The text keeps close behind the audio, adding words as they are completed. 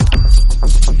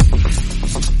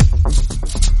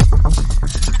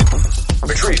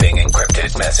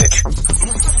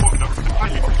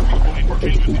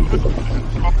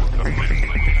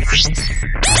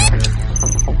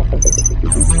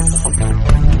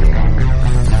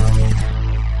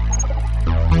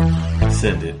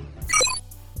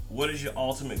is your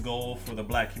ultimate goal for the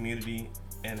black community,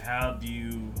 and how do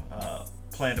you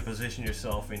plan to position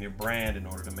yourself and your brand in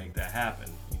order to make that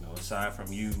happen? Aside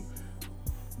from you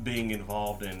being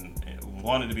involved in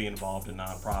wanting to be involved in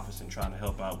nonprofits and trying to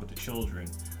help out with the children,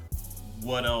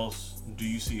 what else do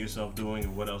you see yourself doing,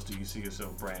 and what else do you see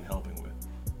yourself brand helping with?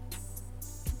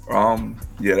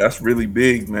 Yeah, that's really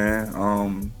big,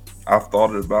 man. I've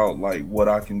thought about like what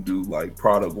I can do, like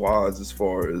product wise, as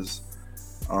far as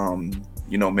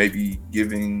maybe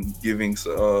giving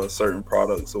certain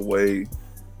products away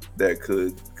that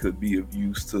could be of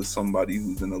use to somebody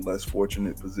who's in a less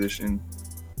fortunate position.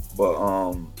 But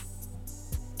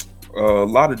a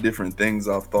lot of different things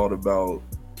I've thought about,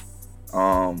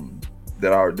 um,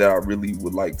 that I really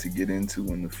would like to get into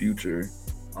in the future.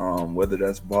 Whether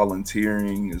that's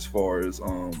volunteering, as far as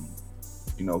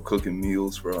cooking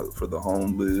meals for the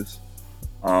homeless.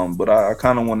 But I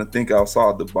kind of want to think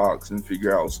outside the box and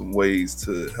figure out some ways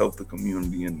to help the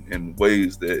community in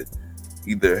ways that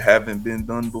either haven't been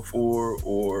done before,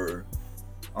 or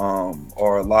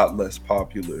are a lot less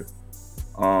popular.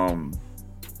 Um,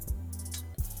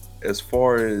 as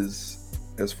far as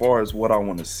what I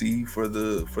want to see for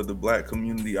the black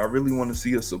community, I really want to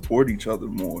see us support each other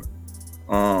more.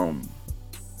 Um,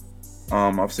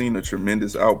 I've seen a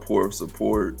tremendous outpour of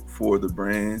support for the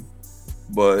brand,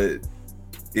 but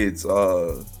it's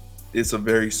uh it's a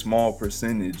very small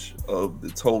percentage of the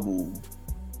total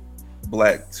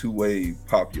black two-way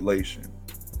population.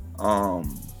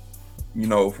 Um,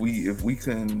 if we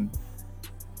can,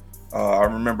 I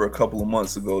remember a couple of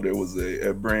months ago there was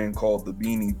a brand called the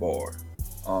Beanie Bar,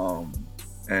 um,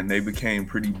 and they became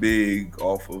pretty big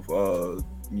off of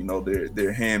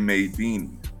their handmade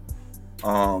beanies.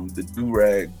 The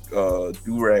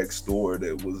Durag store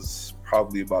that was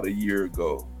probably about a year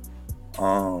ago,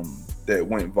 that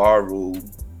went viral,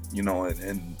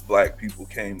 and black people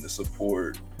came to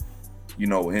support,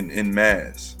 in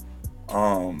mass.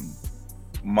 Um,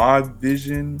 my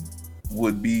vision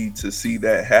would be to see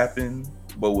that happen,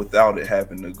 but without it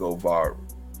having to go viral.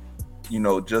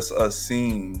 Just us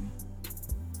seeing,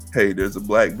 hey, there's a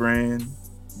black brand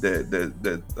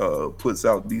that puts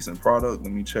out decent product.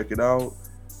 Let me check it out.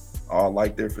 I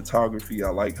like their photography. I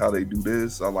like how they do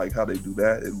this. I like how they do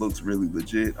that. It looks really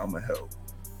legit. I'm gonna help.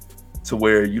 To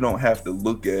where you don't have to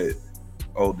look at,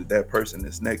 oh, did that person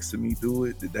that's next to me do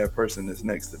it? Did that person that's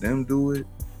next to them do it?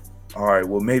 All right,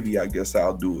 well, maybe I guess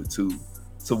I'll do it too.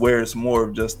 To where it's more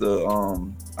of just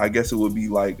I guess it would be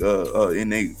like a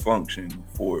innate function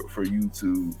for you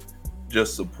to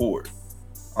just support.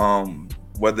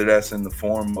 Whether that's in the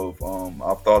form of,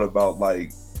 I've thought about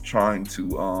like trying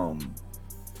to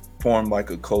form like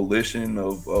a coalition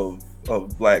of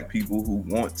black people who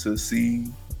want to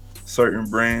see certain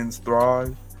brands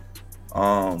thrive.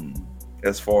 Um,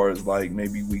 as far as like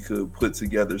maybe we could put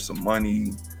together some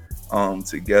money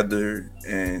together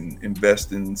and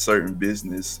invest in certain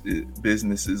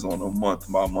businesses on a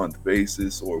month by month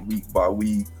basis or week by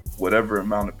week, whatever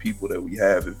amount of people that we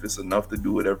have. If it's enough to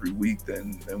do it every week,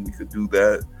 then we could do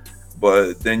that.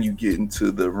 But then you get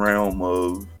into the realm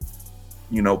of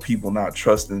people not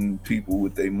trusting people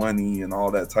with their money and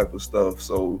all that type of stuff.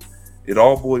 So it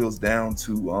all boils down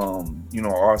to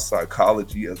our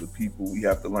psychology as a people. We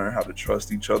have to learn how to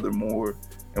trust each other more,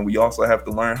 and we also have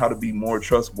to learn how to be more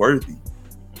trustworthy.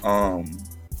 um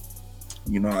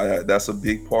that's a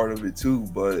big part of it too.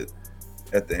 But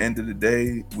at the end of the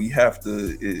day, we have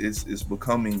to, it's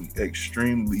becoming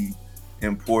extremely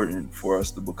important for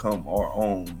us to become our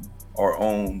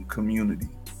own community.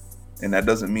 And that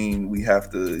doesn't mean we have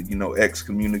to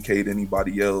excommunicate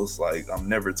anybody else. Like, I'm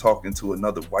never talking to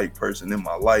another white person in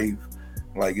my life.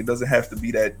 Like, it doesn't have to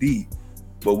be that deep.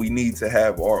 But we need to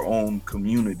have our own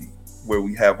community where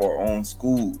we have our own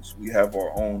schools, we have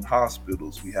our own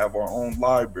hospitals, we have our own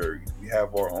libraries, we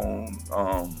have our own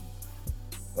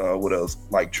what else,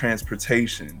 like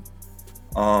transportation,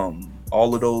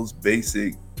 all of those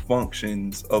basic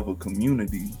functions of a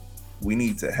community. We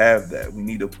need to have that. We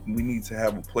need to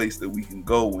have a place that we can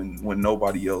go when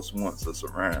nobody else wants us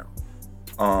around.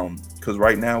 Because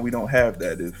right now we don't have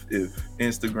that. If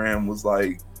Instagram was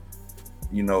like,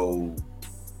 you know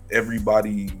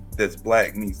everybody that's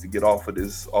black needs to get off of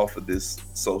this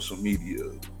social media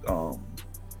um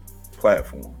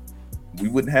platform, we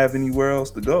wouldn't have anywhere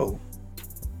else to go.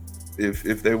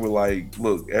 If they were like,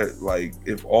 look at, like,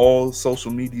 if all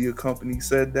social media companies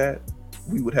said that,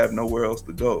 we would have nowhere else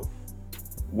to go.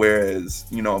 Whereas,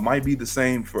 it might be the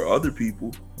same for other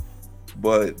people,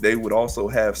 but they would also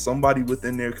have somebody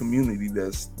within their community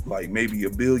that's like maybe a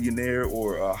billionaire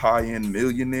or a high-end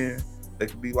millionaire that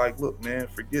could be like, look, man,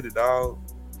 forget it.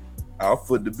 I'll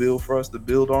foot the bill for us to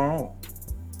build our own.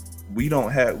 We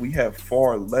have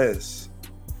far less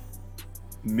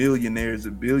millionaires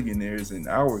and billionaires in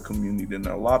our community than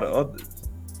a lot of others.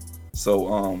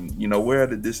 So we're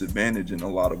at a disadvantage in a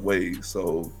lot of ways.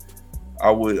 So I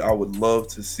would love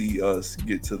to see us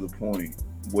get to the point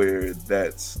where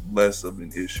that's less of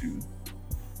an issue.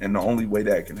 And the only way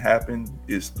that can happen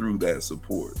is through that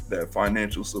support, that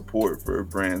financial support for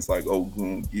brands like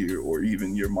Ogun Gear, or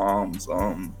even your mom's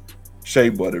shea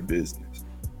butter business.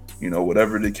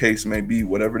 Whatever the case may be,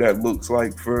 whatever that looks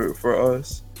like for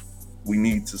us, we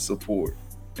need to support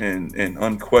and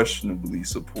unquestionably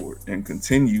support and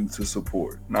continue to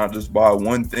support, not just buy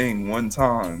one thing one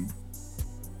time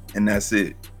and that's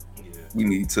it. We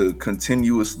need to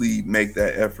continuously make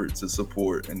that effort to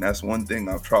support. And that's one thing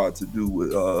I've tried to do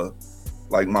with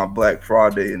like my Black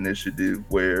Friday initiative,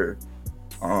 where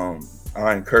I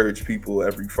encourage people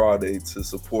every Friday to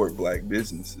support Black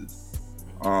businesses.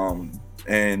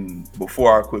 And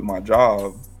before I quit my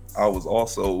job, I was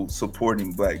also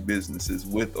supporting Black businesses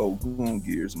with Ogun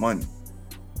Gear's money.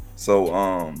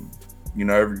 So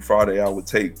every Friday I would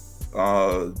take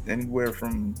anywhere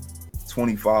from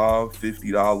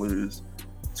 $25-$50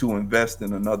 to invest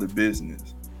in another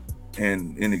business,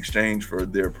 and in exchange for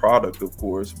their product, of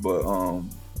course, but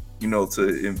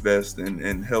to invest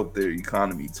and help their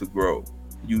economy to grow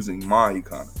using my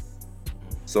economy.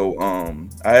 So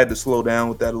I had to slow down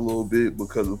with that a little bit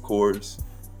because, of course,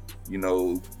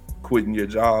 quitting your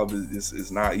job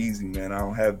is not easy, man. I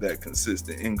don't have that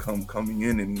consistent income coming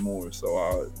in anymore,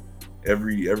 so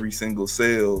every single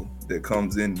sale that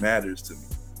comes in matters to me.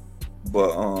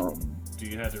 But do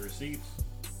you have the receipts?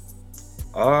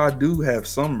 I do have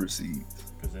some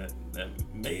receipts. Because that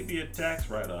may be a tax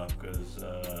write-off, because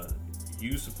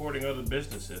you supporting other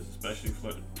businesses, especially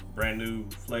brand new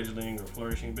fledgling or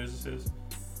flourishing businesses,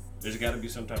 there's got to be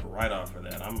some type of write-off for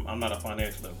that. I'm not a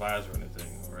financial advisor or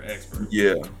anything, or expert.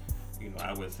 Yeah.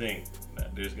 I would think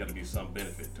that there's got to be some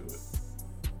benefit to it.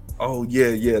 Oh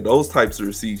yeah, those types of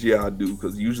receipts, yeah, I do,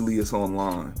 because usually it's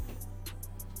online.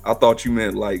 I thought you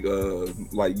meant like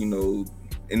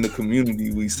in the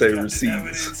community we say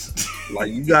receipts.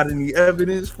 Like, you got any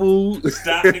evidence, fool?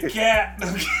 Stop the cat.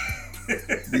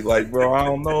 Be like, bro, I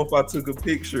don't know if I took a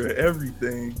picture of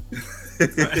everything.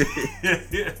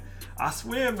 I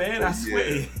swear, man, I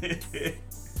swear.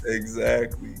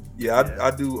 Exactly. Yeah, I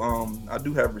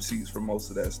do have receipts for most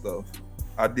of that stuff.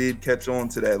 I did catch on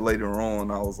to that later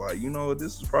on. I was like,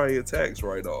 this is probably a tax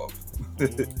write-off.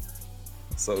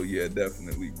 So yeah,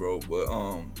 definitely, bro. But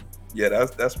yeah,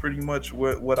 that's pretty much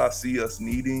what I see us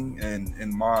needing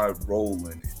and my role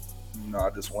in it.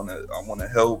 I want to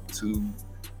help to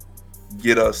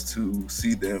get us to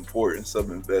see the importance of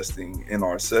investing in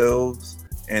ourselves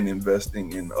and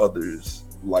investing in others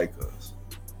like us.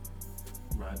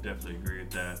 I definitely agree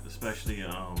with that, especially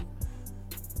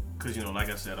because like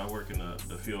I said, I work in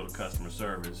the field of customer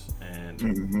service,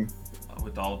 and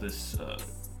with all this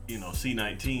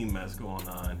C-19 mess going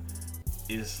on,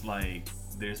 it's like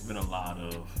there's been a lot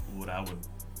of what I would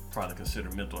probably consider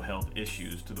mental health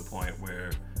issues, to the point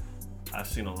where I've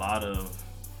seen a lot of,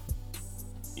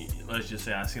 let's just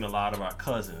say, I've seen a lot of our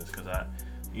cousins, because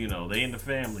they in the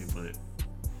family, but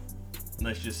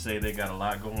let's just say they got a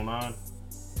lot going on.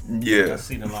 Yeah. I've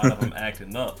seen a lot of them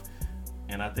acting up,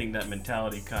 and I think that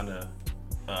mentality kind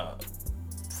of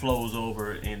flows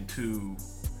over into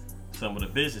some of the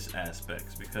business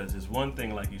aspects, because it's one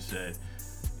thing, like you said,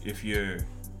 if you're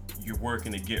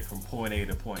working to get from point A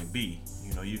to point B,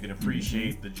 you can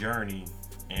appreciate the journey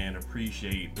and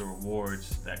appreciate the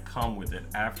rewards that come with it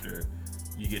after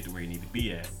you get to where you need to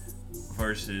be at,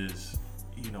 versus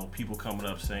people coming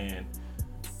up saying,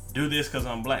 do this because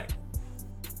I'm Black.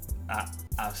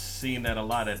 I've seen that a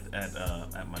lot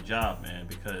at my job, man,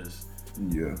 because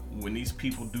when these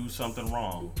people do something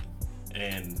wrong,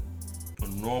 and a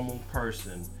normal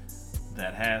person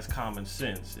that has common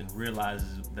sense and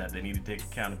realizes that they need to take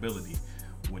accountability,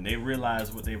 when they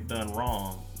realize what they've done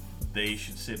wrong, they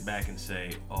should sit back and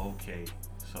say, okay,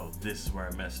 so this is where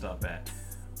I messed up at.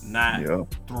 Not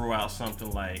throw out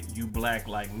something like, you Black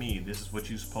like me, this is what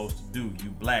you're supposed to do, you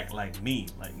Black like me.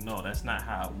 Like, no, that's not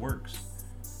how it works.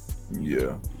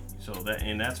 Yeah. So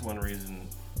that's one reason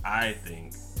I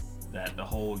think that the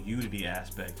whole unity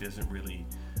aspect isn't really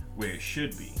where it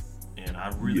should be. And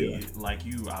I really, like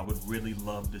you, I would really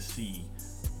love to see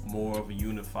more of a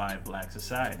unified Black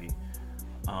society.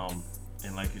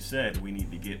 And like you said, we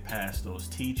need to get past those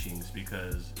teachings,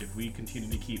 because if we continue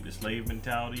to keep the slave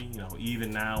mentality,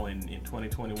 even now in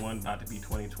 2021, about to be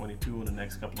 2022 in the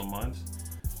next couple of months,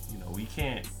 we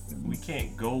can't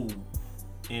go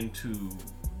into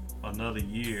another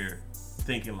year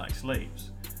thinking like slaves,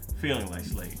 feeling like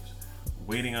slaves,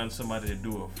 waiting on somebody to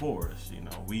do it for us. You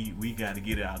know, we got to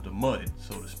get it out the mud,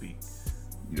 so to speak.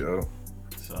 Yeah.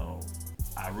 So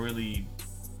I really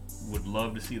would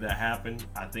love to see that happen.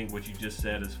 I think what you just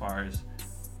said, as far as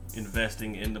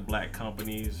investing in the black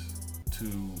companies to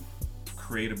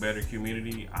create a better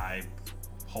community, I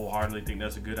wholeheartedly think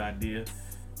that's a good idea.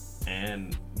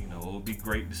 And you know, it would be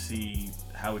great to see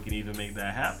how we can even make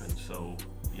that happen. So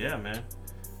yeah, man,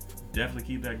 definitely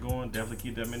keep that going. Definitely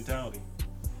keep that mentality.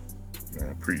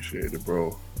 Man, appreciate it,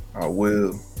 bro. I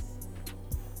will.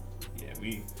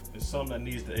 Yeah, it's something that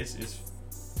needs to. It's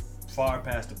far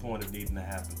past the point of needing to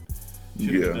happen.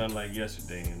 Should have been done like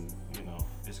yesterday, and you know,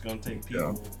 it's gonna take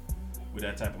people with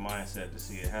that type of mindset to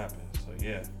see it happen. So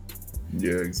yeah.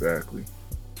 Yeah, exactly.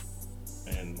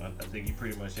 And I think you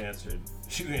pretty much answered.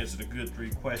 You answered a good 3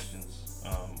 questions.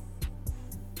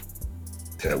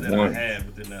 That I had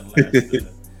within that last.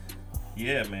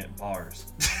 Yeah, man, bars.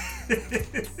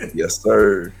 Yes,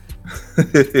 sir.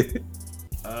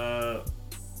 So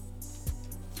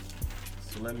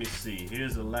let me see.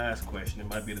 Here's the last question. It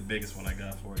might be the biggest one I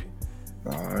got for you.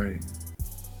 All right.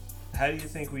 How do you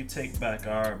think we take back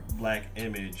our black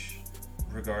image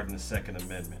regarding the Second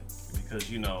Amendment?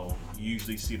 Because, you know, you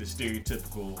usually see the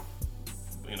stereotypical,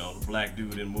 you know, the black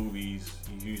dude in movies.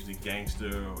 He's usually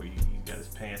gangster, or he got his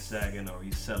pants sagging, or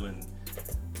he's selling,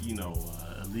 you know,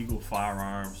 illegal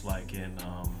firearms, like in,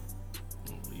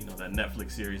 you know, that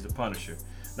Netflix series, The Punisher.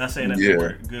 Not saying that there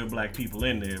weren't good black people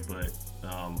in there, but,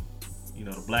 you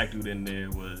know, the black dude in there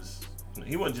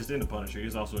he wasn't just in The Punisher, he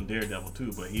was also in Daredevil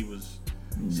too, but he was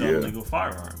selling illegal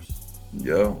firearms.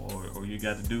 Yeah. Or you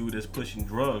got the dude that's pushing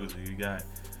drugs, or you got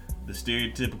the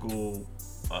stereotypical,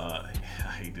 I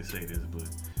hate to say this, but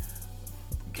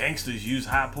gangsters use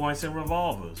high points and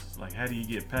revolvers. Like, how do you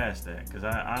get past that? Because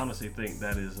I honestly think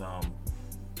that is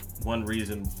one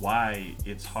reason why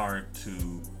it's hard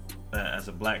to, as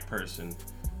a black person,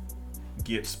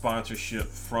 get sponsorship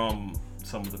from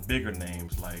some of the bigger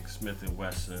names like Smith &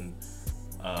 Wesson,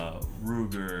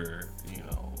 Ruger, you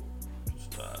know,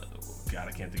 God,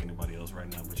 I can't think of anybody else right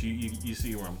now, but you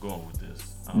see where I'm going with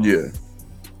this. Yeah.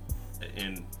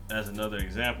 And as another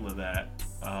example of that,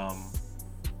 I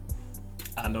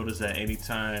noticed that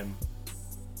anytime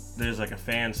there's like a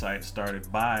fan site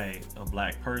started by a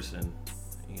black person,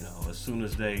 you know, as soon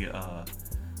as they,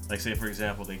 like say for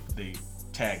example, they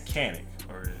tag Kanik,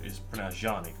 or it's pronounced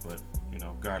Yannick, but you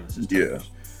know, regardless, it's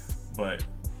Turkish. But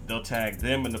they'll tag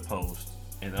them in the post,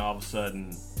 and then all of a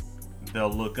sudden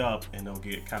they'll look up and they'll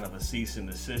get kind of a cease and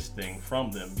desist thing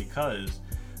from them, because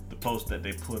the post that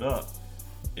they put up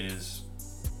is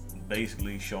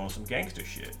basically showing some gangster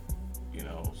shit, you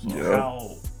know.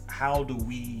 So how do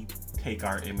we take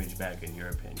our image back, in your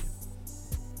opinion?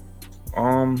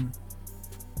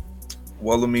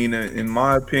 Well, I mean, in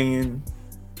my opinion,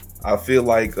 I feel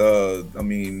like I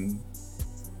mean,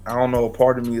 I don't know, a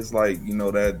part of me is like, you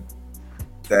know, that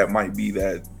might be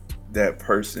that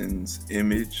person's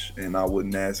image, and I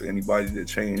wouldn't ask anybody to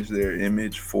change their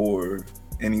image for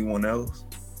anyone else.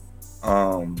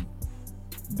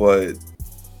 But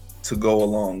to go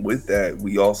along with that,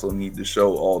 we also need to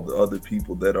show all the other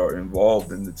people that are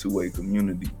involved in the two-way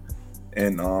community.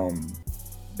 And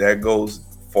that goes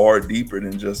far deeper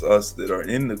than just us that are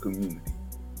in the community.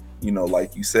 You know,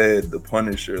 like you said, The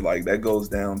Punisher, like that goes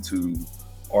down to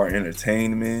our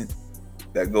entertainment.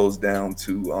 That goes down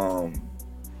to,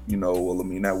 you know, well, I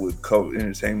mean, that would cover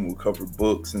entertainment, would cover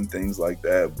books and things like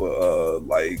that. But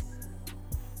like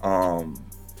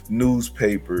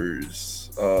newspapers,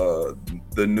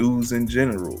 the news in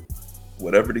general,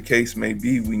 whatever the case may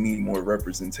be, we need more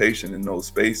representation in those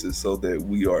spaces so that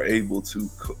we are able to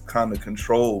kind of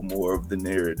control more of the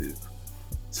narrative,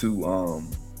 to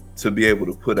be able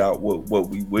to put out what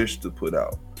we wish to put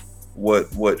out,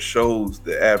 what shows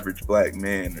the average black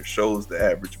man or shows the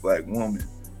average black woman,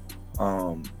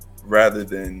 rather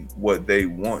than what they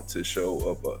want to show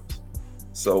of us.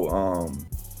 So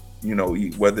you know,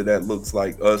 whether that looks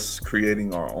like us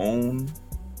creating our own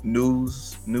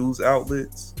news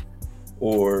outlets,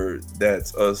 or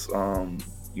that's us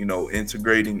you know,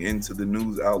 integrating into the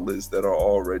news outlets that are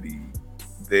already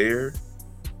there.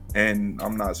 And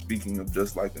I'm not speaking of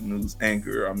just like a news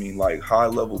anchor, I mean like high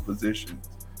level positions,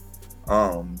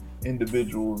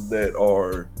 individuals that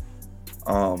are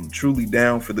truly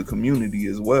down for the community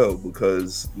as well,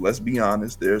 because let's be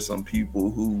honest, there are some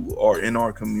people who are in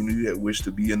our community that wish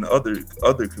to be in other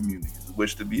communities,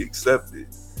 wish to be accepted.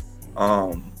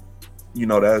 You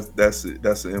know,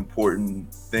 that's an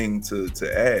important thing to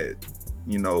add.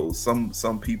 You know,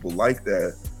 some people like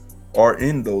that, are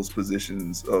in those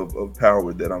positions of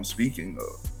power that I'm speaking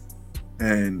of.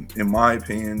 And in my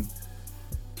opinion,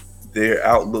 their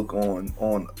outlook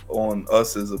on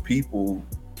us as a people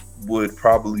would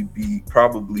probably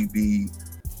be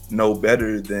no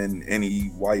better than any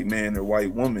white man or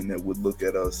white woman that would look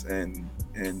at us and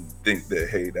think that,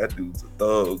 hey, that dude's a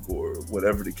thug or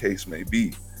whatever the case may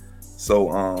be.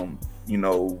 So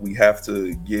we have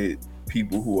to get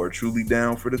people who are truly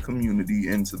down for the community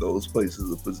into those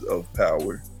places of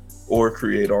power, or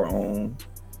create our own.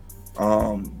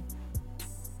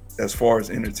 As far as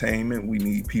entertainment, we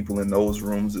need people in those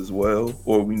rooms as well,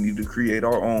 or we need to create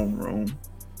our own room.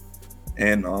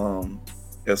 And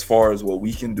as far as what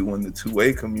we can do in the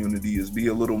 2A community is be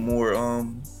a little more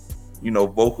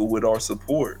vocal with our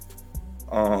support.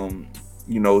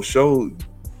 Show,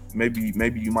 maybe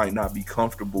you might not be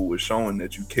comfortable with showing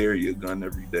that you carry a gun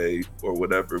every day or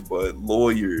whatever, but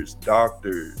lawyers,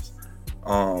 doctors,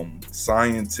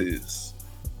 scientists,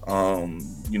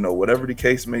 whatever the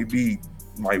case may be,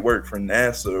 might work for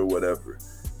NASA or whatever,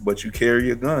 but you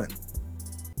carry a gun.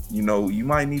 You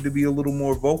might need to be a little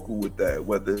more vocal with that,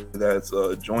 whether that's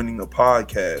joining a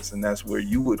podcast, and that's where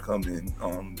you would come in,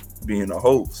 being a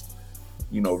host,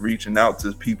 reaching out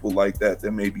to people like that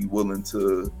may be willing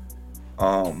to,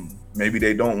 maybe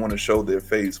they don't want to show their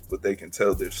face, but they can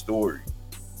tell their story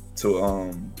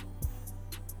to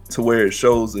where it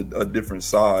shows a different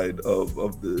side of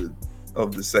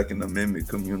the Second Amendment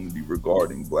community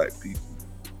regarding Black people.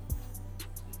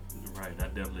 Right, I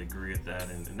definitely agree with that.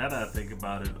 And now that I think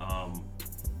about it,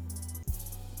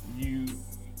 you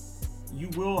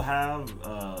will have,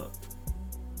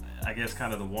 I guess,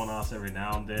 kind of the one-offs every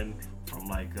now and then from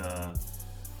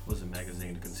what's the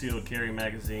magazine? The Concealed Carry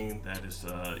magazine that is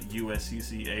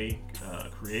USCCA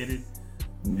created.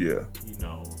 Yeah.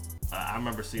 I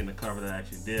remember seeing the cover that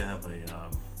actually did have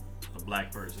a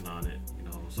Black person on it.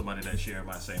 Somebody that shared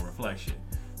my same reflection,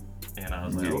 and I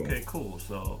was like, okay, cool.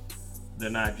 So they're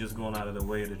not just going out of their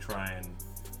way to try and,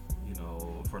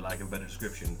 for lack of a better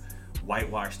description,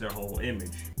 whitewash their whole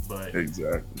image. But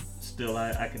exactly. Still,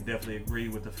 I can definitely agree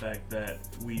with the fact that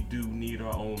we do need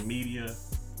our own media.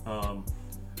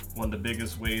 One of the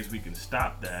biggest ways we can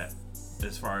stop that,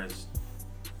 as far as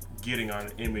getting our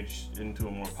image into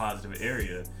a more positive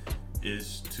area,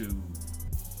 is to,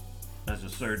 as a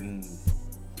certain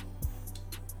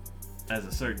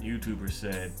YouTuber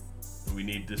said, we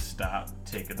need to stop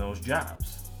taking those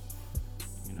jobs.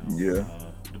 To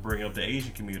bring up the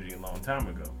Asian community a long time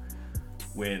ago,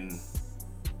 when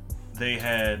they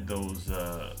had those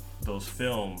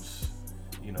films,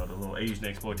 the little Asian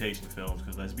exploitation films.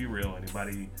 Because let's be real,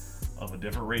 anybody of a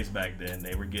different race back then,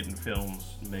 they were getting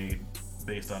films made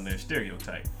based on their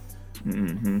stereotype.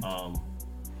 Mm-hmm.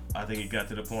 I think it got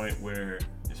to the point where,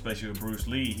 especially with Bruce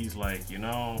Lee, he's like,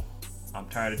 I'm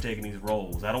tired of taking these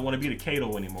roles. I don't want to be the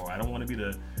Kato anymore. I don't want to be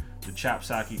the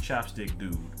Chopsaki chopstick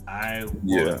dude. I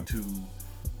want to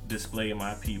display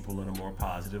my people in a more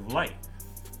positive light.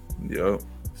 Yep.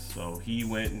 So he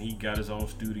went and he got his own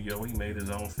studio. He made his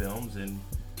own films, and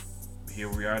here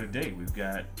we are today. We've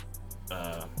got,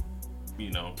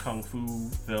 kung fu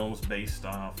films based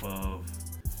off of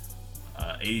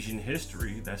Asian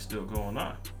history that's still going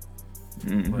on.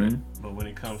 Mm-hmm. But when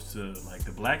it comes to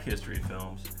the Black history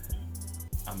films,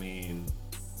 I mean,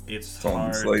 it's on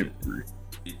hard. Slavery.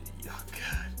 Oh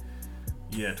God.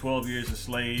 Yeah, 12 Years a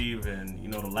Slave,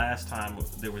 and the last time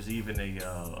there was even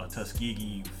a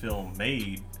Tuskegee film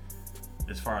made,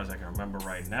 as far as I can remember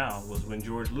right now, was when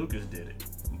George Lucas did it.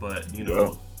 But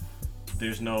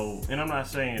there's no, and I'm not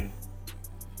saying,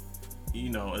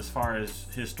 as far as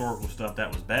historical stuff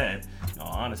that was bad. No,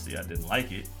 honestly, I didn't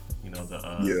like it.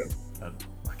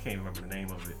 I can't remember the name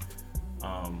of it.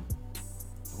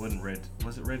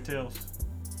 Was it Red Tails?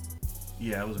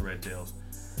 Yeah, it was Red Tails.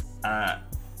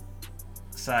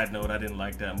 Side note, I didn't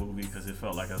like that movie because it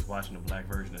felt like I was watching a Black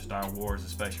version of Star Wars,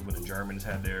 especially when the Germans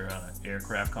had their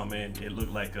aircraft come in. It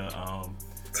looked like a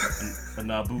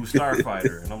Naboo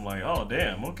starfighter, and I'm like, oh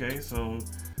damn, okay, so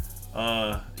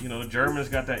the Germans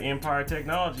got that Empire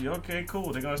technology. Okay,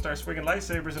 cool. They're gonna start swinging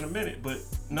lightsabers in a minute, but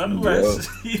nonetheless,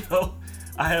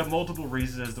 I have multiple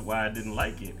reasons as to why I didn't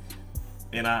like it,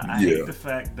 and I hate the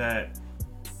fact that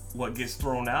what gets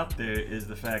thrown out there is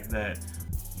the fact that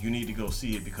you need to go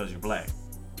see it because you're Black.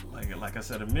 Like I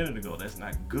said a minute ago, that's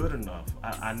not good enough.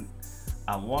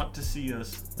 I want to see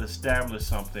us establish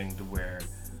something to where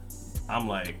I'm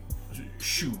like,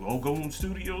 shoot, Ogun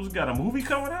Studios got a movie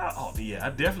coming out? Oh yeah, I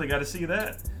definitely got to see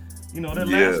that. That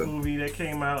last movie that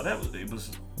came out, it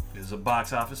was a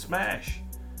box office smash.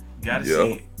 Got to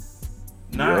see it.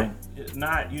 Not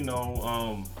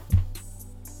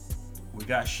we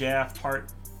got Shaft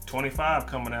Part 25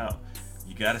 coming out.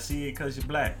 You got to see it because you're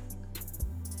black.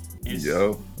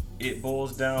 It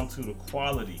boils down to the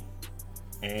quality,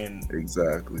 and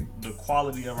exactly the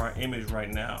quality of our image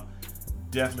right now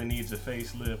definitely needs a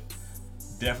facelift.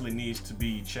 Definitely needs to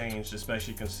be changed,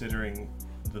 especially considering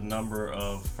the number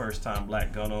of first-time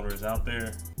black gun owners out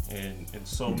there, and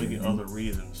so many other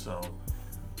reasons. So,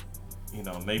 you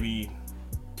know, maybe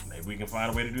we can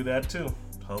find a way to do that too.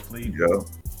 Hopefully,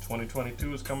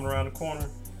 2022 is coming around the corner.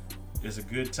 It's a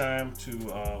good time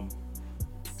to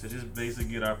just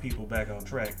basically get our people back on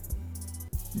track.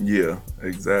 Yeah,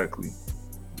 exactly.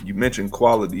 You mentioned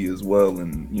quality as well,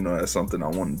 and you know that's something I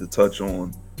wanted to touch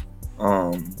on.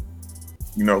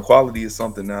 You know, quality is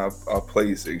something that I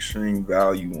place extreme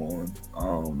value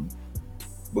on,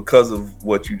 because of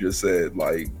what you just said.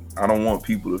 Like, I don't want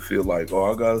people to feel like,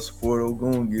 oh, I gotta support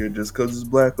Ogun Gear just because it's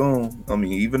black owned. I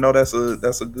mean, even though that's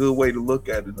a good way to look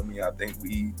at it. I mean, I think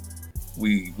we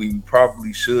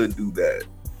probably should do that,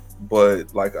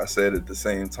 but like I said, at the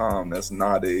same time, that's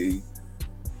not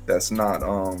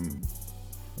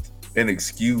an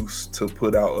excuse to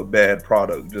put out a bad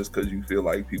product just because you feel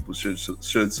like people should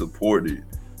support it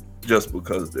just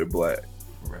because they're black.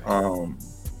 Right.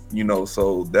 You know,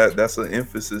 so that's an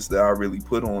emphasis that I really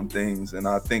put on things, and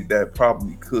I think that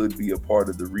probably could be a part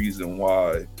of the reason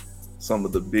why some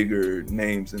of the bigger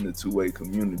names in the 2A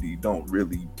community don't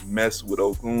really mess with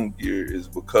Ogun Gear, is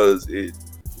because it,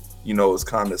 you know, it's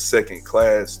kind of second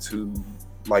class to,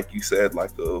 like you said,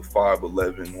 like a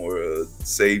 511 or a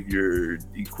Savior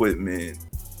equipment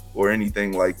or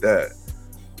anything like that.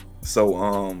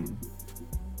 So,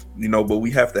 you know, but we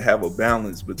have to have a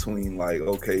balance between, like,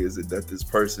 okay, is it that this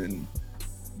person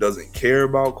doesn't care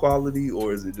about quality,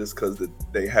 or is it just because that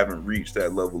they haven't reached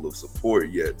that level of support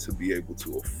yet to be able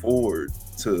to afford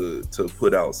to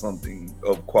put out something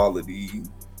of quality,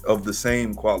 of the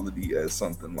same quality as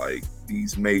something like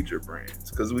these major brands?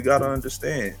 Because we got to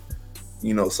understand,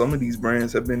 you know, some of these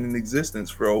brands have been in existence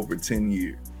for over 10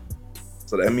 years.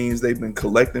 So that means they've been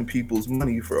collecting people's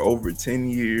money for over 10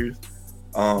 years,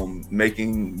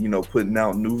 making, you know, putting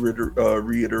out new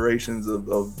reiterations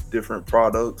of different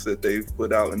products that they've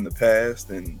put out in the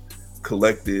past, and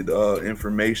collected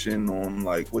information on,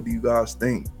 like, what do you guys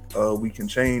think? We can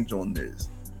change on this.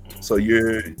 So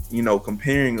you're, you know,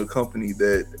 comparing a company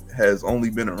that has only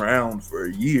been around for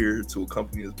a year to a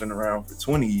company that's been around for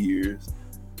 20 years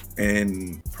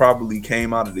and probably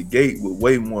came out of the gate with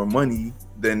way more money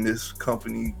than this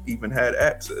company even had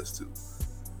access to.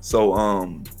 So,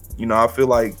 you know, I feel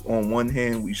like on one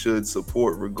hand we should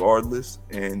support regardless,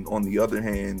 and on the other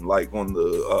hand, like on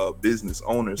the business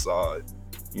owner side,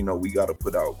 you know, we got to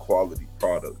put out quality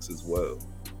products as well.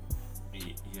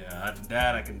 Yeah,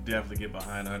 that I can definitely get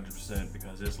behind 100%,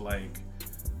 because it's like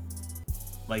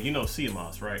you know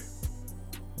CMOS, right?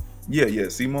 Yeah,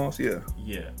 CMOS,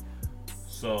 Yeah.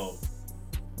 So,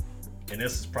 and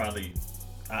this is probably,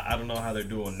 I don't know how they're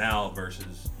doing now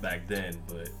versus back then,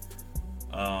 but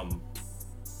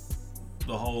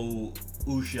the whole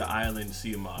Usha Island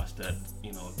CMOS, that,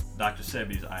 you know, Dr.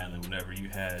 Sebi's island, whenever you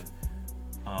had,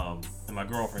 and my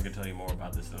girlfriend can tell you more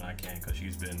about this than I can, because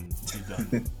she's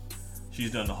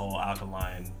done the whole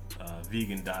alkaline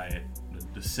vegan diet,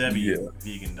 the Sebi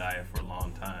vegan diet for a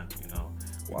long time, you know.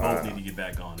 We both need to get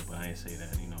back on it, but I ain't say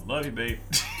that, you know. Love you, babe.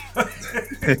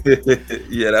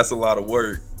 Yeah, that's a lot of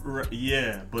work.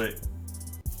 Yeah, but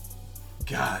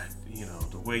God, you know,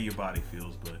 the way your body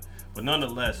feels, but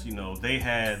nonetheless, you know, they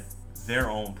had their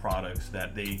own products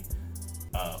that they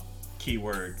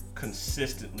keyword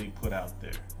consistently put out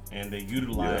there, and they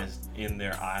utilized in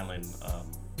their island,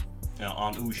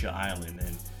 on Usha Island,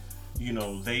 and you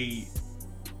know, they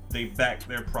back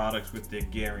their products with their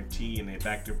guarantee, and they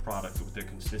back their products with their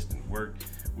consistent work,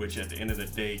 which at the end of the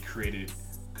day created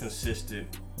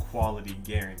consistent quality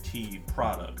guaranteed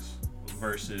products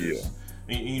versus,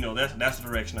 you know, that's the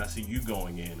direction I see you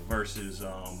going in, versus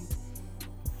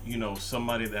you know,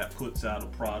 somebody that puts out a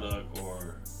product,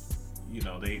 or you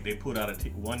know, they put out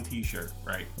one t-shirt,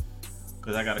 right?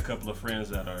 Because I got a couple of friends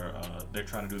that are they're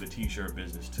trying to do the t-shirt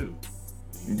business too.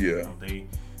 You know,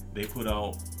 they put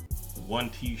out one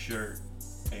t-shirt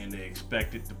and they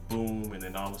expect it to boom, and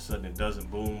then all of a sudden it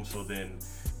doesn't boom, so then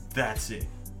that's it.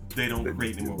 They don't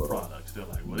create any more products. They're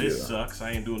like, well, this sucks,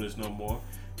 I ain't doing this no more.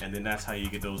 And then that's how you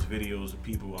get those videos of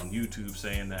people on YouTube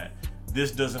saying that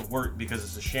this doesn't work because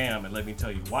it's a sham, and let me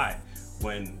tell you why,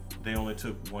 when they only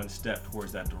took one step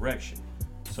towards that direction.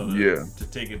 So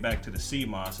to take it back to the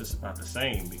CMOS, it's about the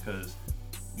same, because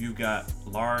you've got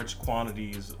large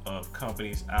quantities of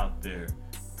companies out there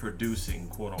producing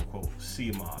quote unquote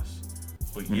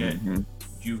CMOS, but yet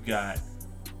you've got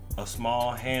a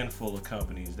small handful of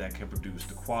companies that can produce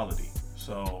the quality.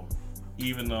 So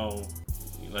even though,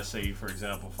 let's say for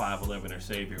example 511 or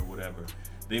Savior or whatever,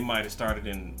 they might have started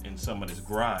in somebody's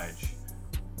garage,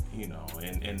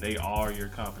 and they are your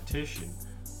competition.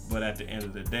 But at the end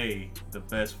of the day, the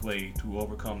best way to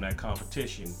overcome that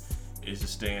competition is to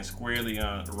stand squarely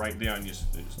right there on your,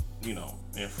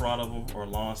 in front of them or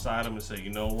alongside them and say,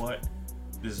 you know what,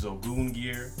 this is Ogun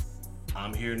Gear.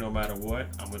 I'm here no matter what.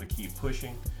 I'm going to keep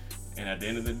pushing. And at the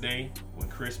end of the day, when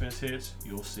Christmas hits,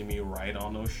 you'll see me right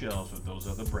on those shelves with those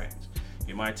other brands.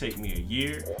 It might take me a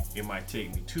year. It might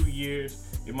take me 2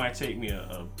 years. It might take me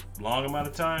a long amount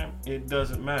of time. It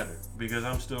doesn't matter because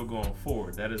I'm still going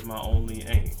forward. That is my only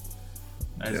aim.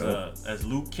 As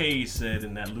Luke Cage said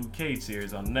in that Luke Cage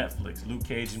series on Netflix, Luke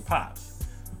Cage and Pops,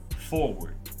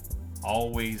 forward.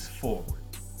 Always forward.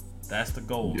 That's the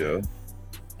goal. Yeah,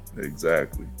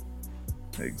 exactly.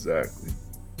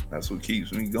 That's what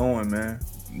keeps me going, man.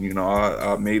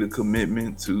 I made a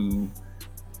commitment to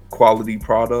quality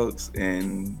products,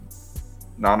 and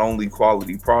not only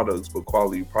quality products, but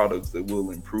quality products that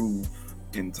will improve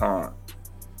in time.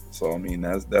 So I mean,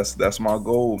 that's my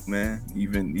goal, man.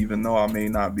 Even though I may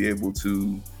not be able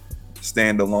to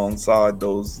stand alongside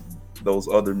those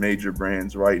other major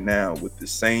brands right now with the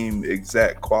same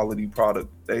exact quality product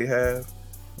they have,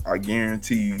 I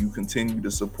guarantee you continue to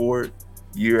support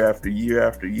year after year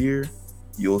after year,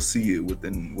 you'll see it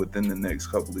within the next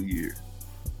couple of years.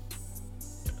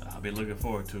 I'll be looking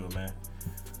forward to it, man.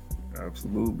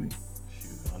 Absolutely.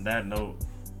 Shoot. On that note,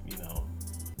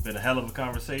 been a hell of a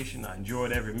conversation. I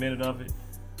enjoyed every minute of it.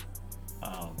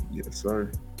 Yes, sir.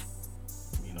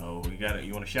 You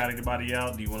want to shout anybody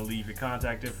out? Do you want to leave your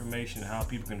contact information? How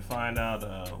people can find out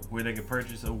where they can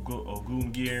purchase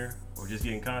Ogun Gear or just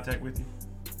get in contact with you?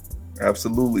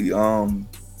 Absolutely.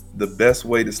 The best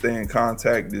way to stay in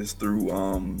contact is through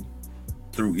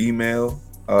email.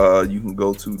 You can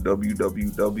go to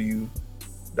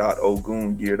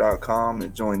www.ogungear.com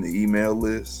and join the email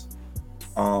list.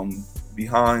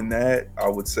 Behind that, I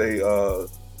would say on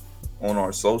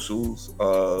our socials,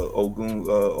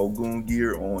 Ogun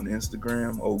Gear on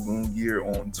Instagram, Ogun Gear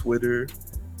on Twitter,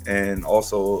 and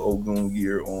also Ogun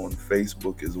Gear on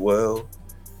Facebook as well.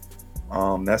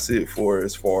 That's it for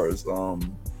as far as how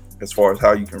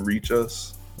you can reach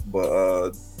us.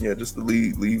 But just to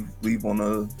leave on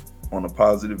a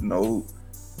positive note.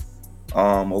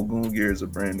 Ogun Gear is a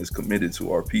brand that's committed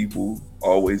to our people,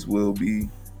 always will be.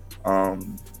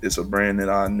 It's a brand that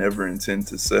I never intend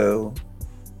to sell.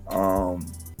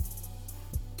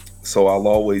 So I'll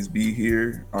always be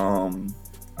here.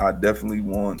 I definitely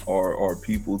want our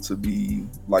people to be,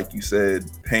 like you said,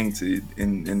 painted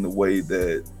in the way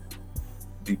that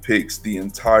depicts the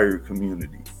entire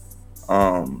community.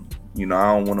 I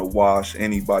don't want to wash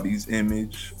anybody's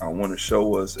image. I want to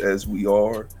show us as we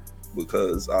are,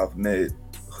 because I've met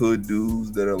hood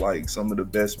dudes that are like some of the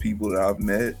best people that I've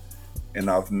met, and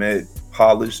I've met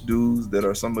polished dudes that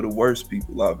are some of the worst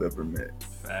people I've ever met.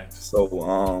 Facts. So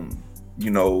I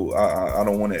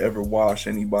don't want to ever wash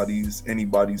anybody's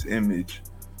image.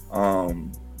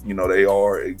 They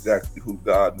are exactly who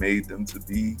God made them to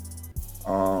be.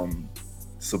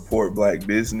 Support Black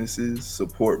businesses,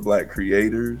 support Black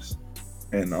creators,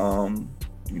 and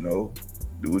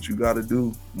do what you got to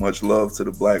do. Much love to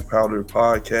the Black Powder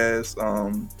podcast.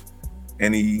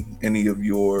 Any of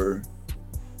your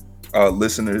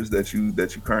listeners that you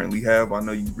currently have, I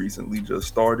know you recently just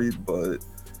started, but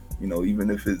even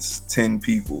if it's 10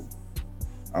 people,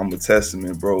 I'm a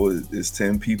testament, bro. It's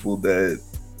 10 people that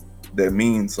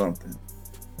mean something,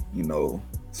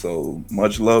 So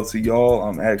much love to y'all.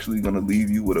 I'm actually gonna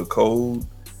leave you with a code.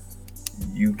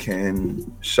 You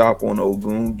can shop on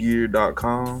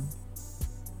ogungear.com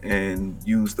and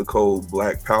use the code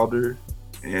Black Powder,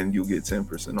 and you'll get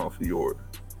 10% off of your order.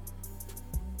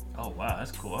 Oh wow,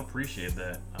 that's cool. I appreciate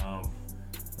that.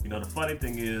 The funny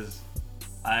thing is,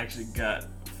 I actually got,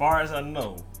 far as I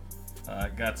know, I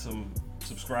got some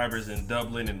subscribers in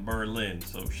Dublin and Berlin.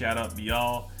 So shout out to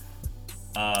y'all.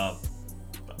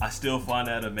 I still find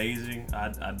that amazing.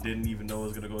 I didn't even know it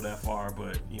was gonna go that far,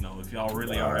 but if y'all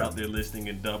really are out there listening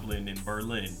in Dublin and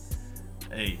Berlin,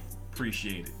 hey,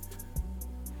 appreciate it.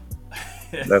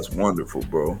 That's wonderful,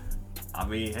 bro. I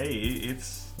mean, hey,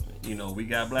 it's we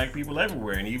got Black people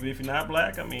everywhere, and even if you're not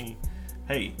Black, I mean,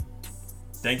 hey,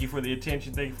 thank you for the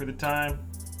attention, thank you for the time.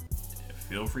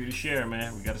 Feel free to share,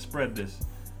 man. We got to spread this.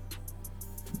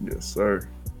 Yes, sir.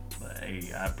 But,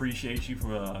 hey, I appreciate you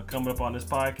for coming up on this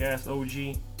podcast,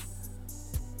 OG.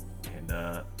 And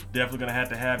definitely gonna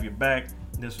have you back.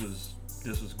 This was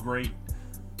great.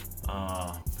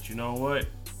 But you know what?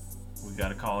 We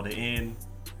gotta call it an end.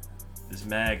 This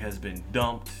mag has been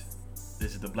dumped.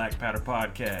 This is the Black Powder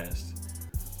Podcast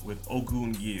with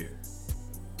Ogun Gear.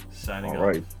 Signing All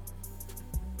right.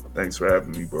 off. Thanks for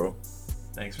having me, bro.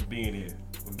 Thanks for being here.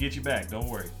 We'll get you back. Don't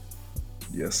worry.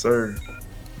 Yes, sir.